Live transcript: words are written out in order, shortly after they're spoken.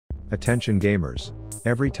Attention gamers.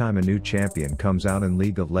 Every time a new champion comes out in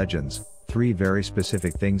League of Legends, 3 very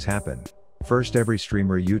specific things happen. First, every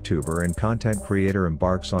streamer, YouTuber and content creator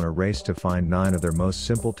embarks on a race to find 9 of their most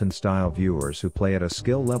simpleton-style viewers who play at a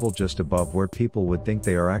skill level just above where people would think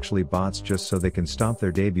they are actually bots, just so they can stomp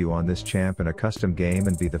their debut on this champ in a custom game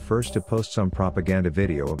and be the first to post some propaganda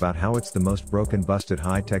video about how it's the most broken, busted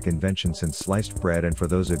high-tech invention since sliced bread. And for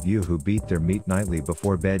those of you who beat their meat nightly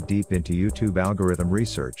before bed deep into YouTube algorithm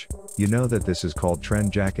research, you know that this is called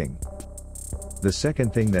trend jacking. The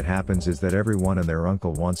second thing that happens is that everyone and their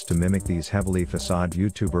uncle wants to mimic these heavily facade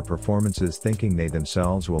YouTuber performances, thinking they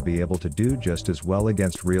themselves will be able to do just as well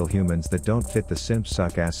against real humans that don't fit the simp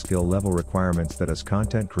suck-ass skill level requirements that us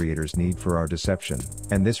content creators need for our deception.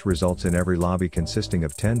 And this results in every lobby consisting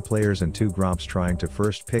of 10 players and 2 gromps trying to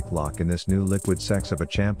first pick lock in this new liquid sex of a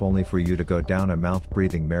champ, only for you to go down a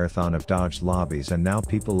mouth-breathing marathon of dodged lobbies. And now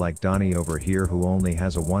people like Donnie over here, who only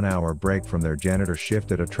has a 1-hour break from their janitor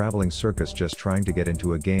shift at a traveling circus, just trying to get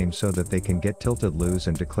into a game so that they can get tilted, lose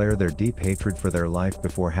and declare their deep hatred for their life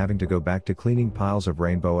before having to go back to cleaning piles of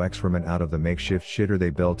rainbow excrement out of the makeshift shitter they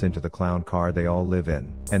built into the clown car they all live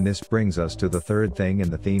in. And this brings us to the third thing and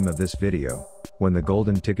the theme of this video. When the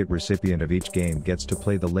golden ticket recipient of each game gets to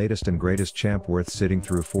play the latest and greatest champ worth sitting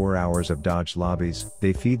through 4 hours of dodged lobbies,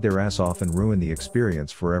 they feed their ass off and ruin the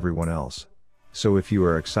experience for everyone else. So if you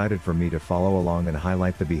are excited for me to follow along and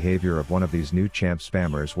highlight the behavior of one of these new champ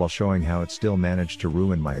spammers while showing how it still managed to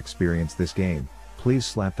ruin my experience this game, please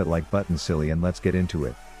slap that like button, silly, and let's get into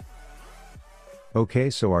it. Okay,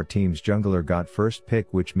 so our team's jungler got first pick,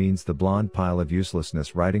 which means the blonde pile of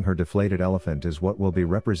uselessness riding her deflated elephant is what will be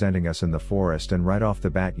representing us in the forest. And right off the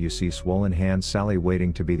bat you see swollen hand Sally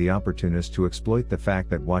waiting to be the opportunist to exploit the fact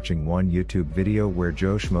that watching one YouTube video where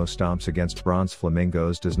Joe Schmo stomps against bronze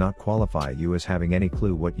flamingos does not qualify you as having any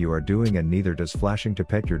clue what you are doing, and neither does flashing to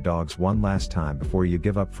pet your dogs one last time before you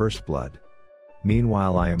give up first blood.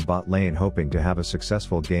 Meanwhile, I am bot lane hoping to have a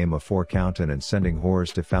successful game of 4 countin and sending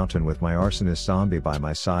whores to fountain with my arsonist zombie by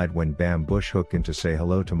my side, when bam bush hook in to say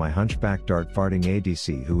hello to my hunchback dart farting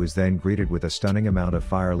ADC, who is then greeted with a stunning amount of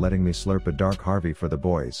fire, letting me slurp a dark Harvey for the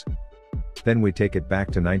boys. Then we take it back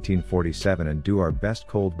to 1947 and do our best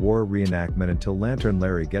Cold War reenactment until Lantern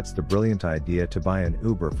Larry gets the brilliant idea to buy an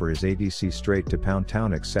Uber for his ADC straight to Pound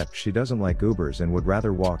Town, except she doesn't like Ubers and would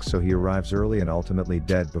rather walk, so he arrives early and ultimately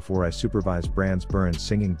dead before I supervise Brands Burns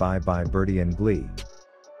singing Bye Bye Birdie and Glee.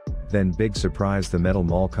 Then big surprise, the metal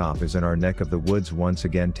mall cop is in our neck of the woods once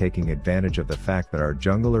again, taking advantage of the fact that our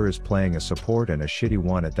jungler is playing a support and a shitty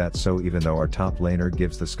one at that, so even though our top laner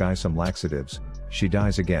gives the sky some laxatives, she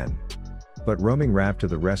dies again. But roaming Rav to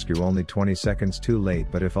the rescue only 20 seconds too late.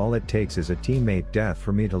 But if all it takes is a teammate death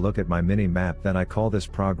for me to look at my mini-map, then I call this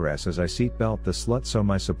progress as I seatbelt the slut so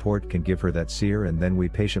my support can give her that sear, and then we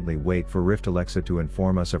patiently wait for Rift Alexa to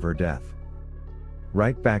inform us of her death.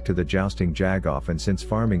 Right back to the jousting Jagoff, and since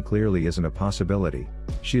farming clearly isn't a possibility,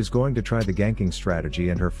 she is going to try the ganking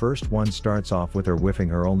strategy, and her first one starts off with her whiffing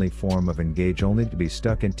her only form of engage, only to be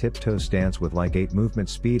stuck in tiptoe stance with like 8 movement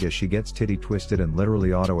speed as she gets titty twisted and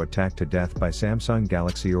literally auto-attacked to death by Samsung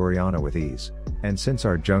Galaxy Oriana with ease. And since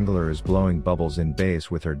our jungler is blowing bubbles in base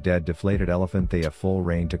with her dead deflated elephant, they have full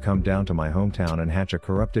reign to come down to my hometown and hatch a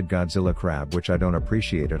corrupted Godzilla crab, which I don't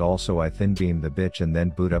appreciate at all, so I thin beam the bitch and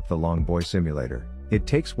then boot up the long boy simulator. It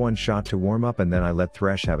takes 1 shot to warm up, and then I let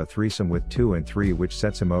Thresh have a threesome with 2 and 3, which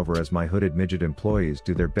sets him over as my hooded midget employees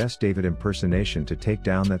do their best David impersonation to take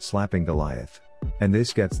down that slapping Goliath. And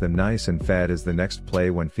this gets them nice and fed as the next play,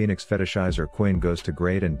 when Phoenix fetishizer Quinn goes to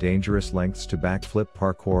great and dangerous lengths to backflip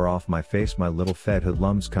parkour off my face. My little fed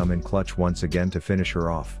hoodlums come in clutch once again to finish her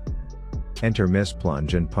off. Enter miss,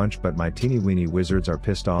 plunge and punch, but my teeny weeny wizards are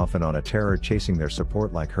pissed off and on a terror, chasing their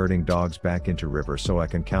support like herding dogs back into river so I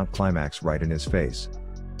can count climax right in his face.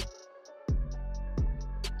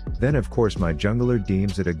 Then of course my jungler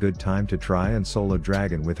deems it a good time to try and solo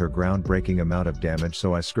dragon with her groundbreaking amount of damage,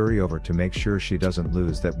 so I scurry over to make sure she doesn't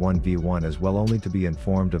lose that 1v1 as well, only to be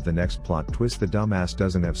informed of the next plot twist: the dumbass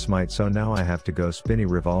doesn't have smite, so now I have to go spinny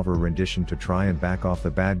revolver rendition to try and back off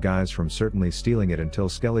the bad guys from certainly stealing it, until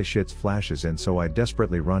Skelly Shits flashes in, so I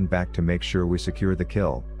desperately run back to make sure we secure the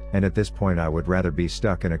kill. And at this point I would rather be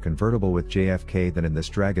stuck in a convertible with JFK than in this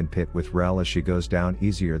dragon pit with Rell, as she goes down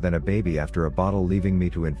easier than a baby after a bottle, leaving me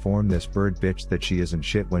to inform this bird bitch that she isn't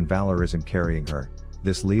shit when Valor isn't carrying her.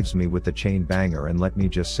 This leaves me with the chain banger, and let me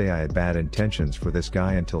just say I had bad intentions for this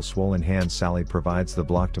guy until Swollen Hand Sally provides the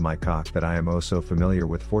block to my cock that I am oh so familiar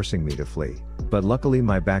with, forcing me to flee. But luckily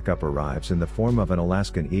my backup arrives in the form of an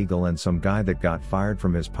Alaskan Eagle and some guy that got fired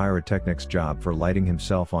from his pyrotechnics job for lighting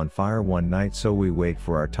himself on fire one night, so we wait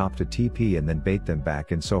for our top to TP and then bait them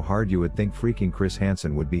back in so hard you would think freaking Chris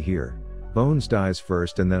Hansen would be here. Bones dies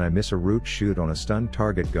first and then I miss a root shoot on a stunned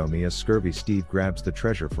target. Go me as Scurvy Steve grabs the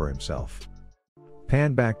treasure for himself.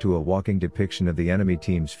 Pan back to a walking depiction of the enemy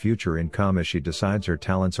team's future income as she decides her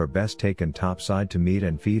talents are best taken topside to meet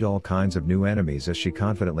and feed all kinds of new enemies as she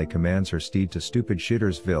confidently commands her steed to Stupid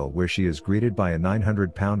Shittersville, where she is greeted by a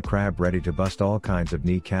 900-pound crab ready to bust all kinds of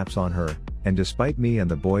kneecaps on her, and despite me and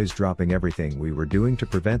the boys dropping everything we were doing to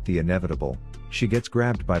prevent the inevitable, she gets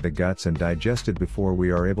grabbed by the guts and digested before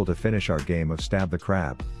we are able to finish our game of stab the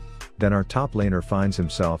crab. Then our top laner finds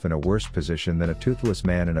himself in a worse position than a toothless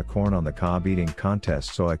man in a corn on the cob eating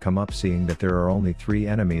contest, so I come up seeing that there are only 3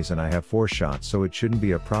 enemies and I have 4 shots, so it shouldn't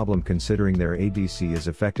be a problem considering their ADC is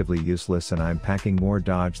effectively useless, and I'm packing more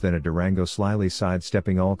dodge than a Durango, slyly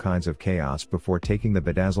sidestepping all kinds of chaos before taking the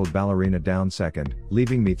bedazzled ballerina down second,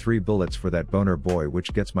 leaving me 3 bullets for that boner boy,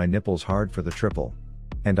 which gets my nipples hard for the triple.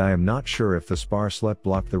 And I am not sure if the spar slut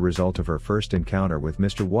blocked the result of her first encounter with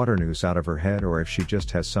Mr. Waternoose out of her head, or if she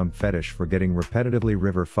just has some fetish for getting repetitively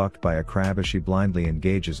river fucked by a crab as she blindly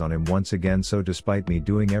engages on him once again. So despite me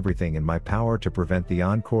doing everything in my power to prevent the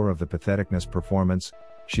encore of the patheticness performance,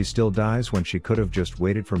 she still dies when she could have just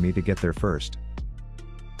waited for me to get there first.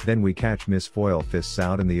 Then we catch Miss Foil Fists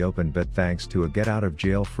out in the open, but thanks to a get out of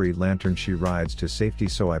jail free lantern she rides to safety,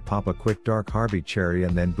 so I pop a quick dark Harvey cherry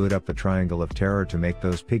and then boot up the triangle of terror to make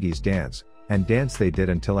those piggies dance, and dance they did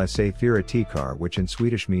until I say Fyra Tikar, which in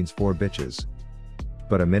Swedish means 4 bitches.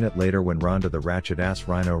 But a minute later, when Rhonda the ratchet-ass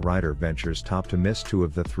rhino rider ventures top to miss 2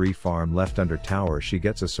 of the 3 farm left under tower, she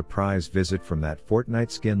gets a surprise visit from that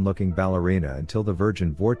Fortnite skin-looking ballerina until the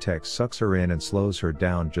Virgin Vortex sucks her in and slows her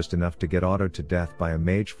down just enough to get autoed to death by a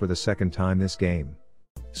mage for the 2nd time this game.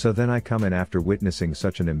 So then I come in after witnessing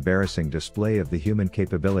such an embarrassing display of the human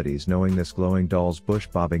capabilities, knowing this glowing doll's bush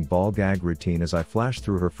bobbing ball gag routine as I flash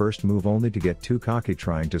through her first move only to get too cocky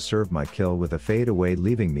trying to serve my kill with a fade away,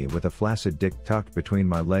 leaving me with a flaccid dick tucked between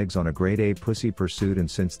my legs on a grade A pussy pursuit. And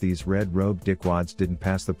since these red robe dickwads didn't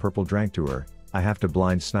pass the purple drank to her, I have to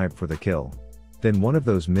blind snipe for the kill. Then one of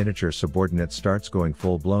those miniature subordinates starts going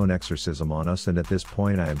full-blown exorcism on us, and at this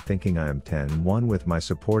point I am thinking I am 10-1 with my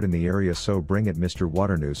support in the area, so bring it Mr.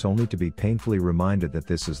 Waternoose, only to be painfully reminded that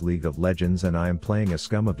this is League of Legends and I am playing a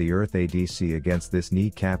scum of the earth ADC against this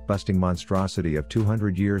kneecap-busting monstrosity of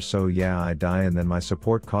 200 years. So yeah, I die, and then my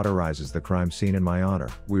support cauterizes the crime scene in my honor.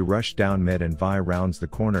 We rush down mid and Vi rounds the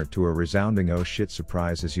corner to a resounding oh shit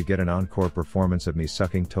surprise as you get an encore performance of me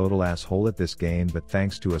sucking total asshole at this game, but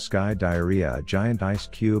thanks to a sky diarrhea, a giant ice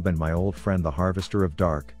cube, and my old friend the Harvester of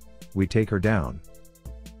Dark, we take her down.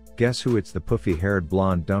 Guess who? It's the puffy-haired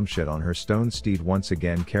blonde dumbshit on her stone steed, once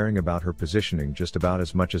again caring about her positioning just about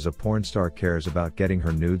as much as a porn star cares about getting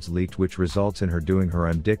her nudes leaked, which results in her doing her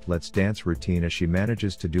Dick Let's Dance routine as she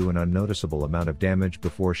manages to do an unnoticeable amount of damage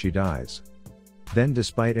before she dies. Then,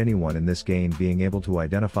 despite anyone in this game being able to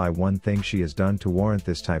identify one thing she has done to warrant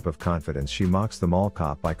this type of confidence, she mocks the mall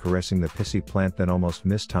cop by caressing the pissy plant, then almost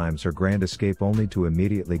mistimes her grand escape only to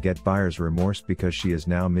immediately get buyer's remorse because she is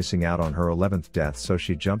now missing out on her 11th death, so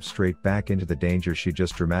she jumps straight back into the danger she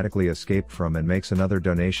just dramatically escaped from and makes another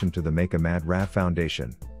donation to the Make a Mad Rav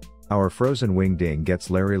Foundation. Our frozen wingding gets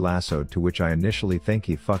Larry lassoed, to which I initially think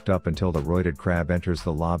he fucked up until the roided crab enters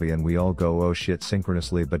the lobby and we all go oh shit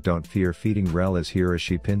synchronously, but don't fear, feeding Rell is here as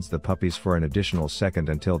she pins the puppies for an additional second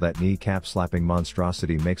until that kneecap slapping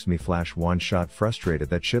monstrosity makes me flash one shot, frustrated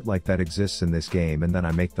that shit like that exists in this game, and then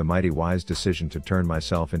I make the mighty wise decision to turn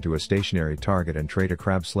myself into a stationary target and trade a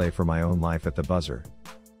crab slay for my own life at the buzzer.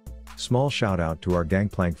 Small shout out to our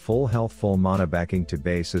gangplank, full health full mana, backing to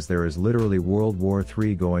base as there is literally World War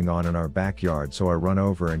III going on in our backyard, so I run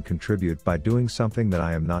over and contribute by doing something that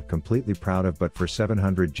I am not completely proud of, but for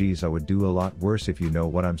 700 Gs I would do a lot worse, if you know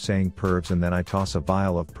what I'm saying, pervs, and then I toss a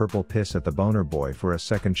vial of purple piss at the boner boy for a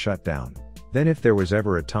second shutdown. Then if there was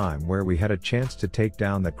ever a time where we had a chance to take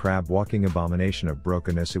down that crab walking abomination of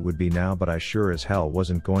brokenness, it would be now, but I sure as hell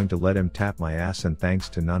wasn't going to let him tap my ass, and thanks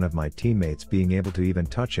to none of my teammates being able to even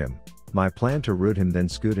touch him, my plan to root him then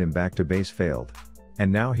scoot him back to base failed.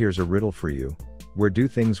 And now here's a riddle for you. Where do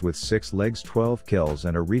things with 6 legs, 12 kills,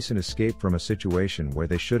 and a recent escape from a situation where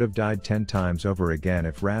they should have died 10 times over again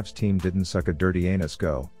if Rav's team didn't suck a dirty anus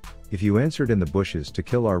go? If you answered in the bushes to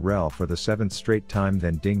kill our Rell for the 7th straight time,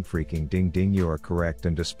 then ding freaking ding ding, you are correct,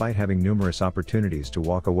 and despite having numerous opportunities to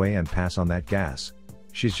walk away and pass on that gas,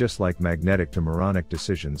 She's just like magnetic to moronic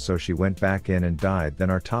decisions, so she went back in and died. Then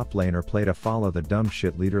our top laner played a follow the dumb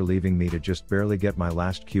shit leader, leaving me to just barely get my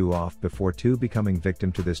last Q off before 2 becoming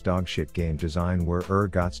victim to this dogshit game design where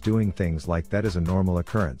Urgot's doing things like that is a normal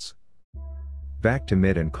occurrence. Back to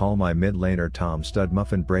mid and call my mid laner Tom Stud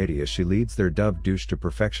Muffin Brady as she leads their dove douche to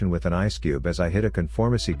perfection with an ice cube as I hit a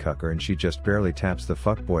conformacy cucker and she just barely taps the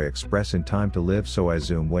fuckboy express in time to live, so I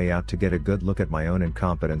zoom way out to get a good look at my own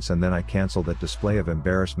incompetence and then I cancel that display of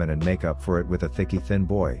embarrassment and make up for it with a thicky thin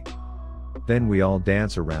boy. Then we all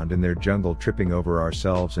dance around in their jungle, tripping over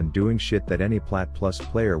ourselves and doing shit that any Plat Plus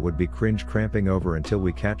player would be cringe cramping over until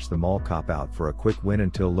we catch them all cop out for a quick win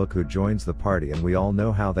until look who joins the party, and we all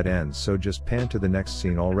know how that ends, so just pan to the next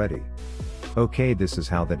scene already. Okay, this is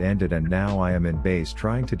how that ended, and now I am in base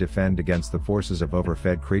trying to defend against the forces of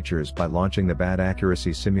overfed creatures by launching the bad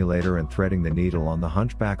accuracy simulator and threading the needle on the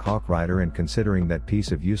hunchback hawk rider, and considering that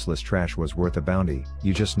piece of useless trash was worth a bounty,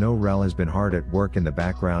 you just know Rell has been hard at work in the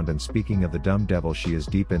background. And speaking of the dumb devil, she is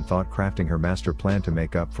deep in thought crafting her master plan to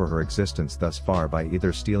make up for her existence thus far by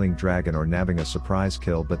either stealing dragon or nabbing a surprise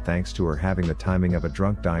kill, but thanks to her having the timing of a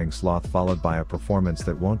drunk dying sloth followed by a performance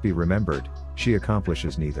that won't be remembered, she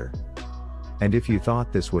accomplishes neither. And if you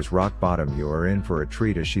thought this was rock bottom, you are in for a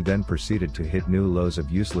treat, as she then proceeded to hit new lows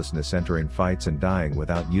of uselessness, entering fights and dying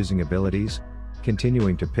without using abilities,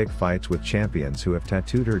 continuing to pick fights with champions who have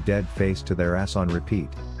tattooed her dead face to their ass on repeat,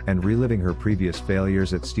 and reliving her previous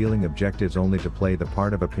failures at stealing objectives only to play the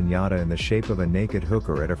part of a piñata in the shape of a naked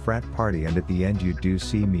hooker at a frat party. And at the end you do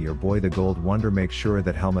see me, your boy the gold wonder, make sure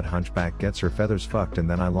that helmet hunchback gets her feathers fucked, and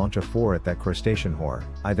then I launch a 4 at that crustacean whore.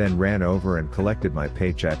 I then ran over and collected my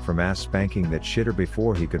paycheck from ass spanking that shitter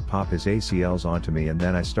before he could pop his ACLs onto me, and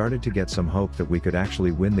then I started to get some hope that we could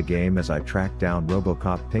actually win the game as I tracked down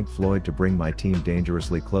Robocop Pink Floyd to bring my team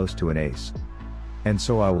dangerously close to an ace. And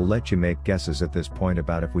so I will let you make guesses at this point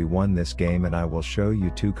about if we won this game, and I will show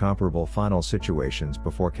you 2 comparable final situations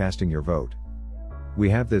before casting your vote. We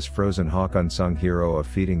have this frozen hawk unsung hero of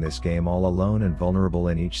feeding this game all alone and vulnerable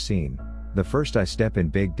in each scene. The first, I step in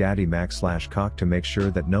Big Daddy Mac / cock to make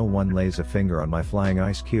sure that no one lays a finger on my flying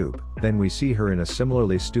ice cube. Then we see her in a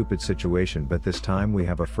similarly stupid situation, but this time we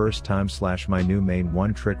have a first time / my new main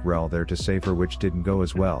one trick Rell there to save her, which didn't go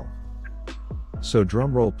as well. So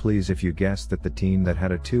drumroll please if you guessed that the team that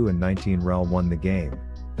had a 2 and 19 Rell won the game.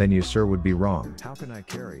 Then you sir would be wrong. How can I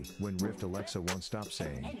carry when Rift Alexa won't stop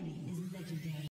saying?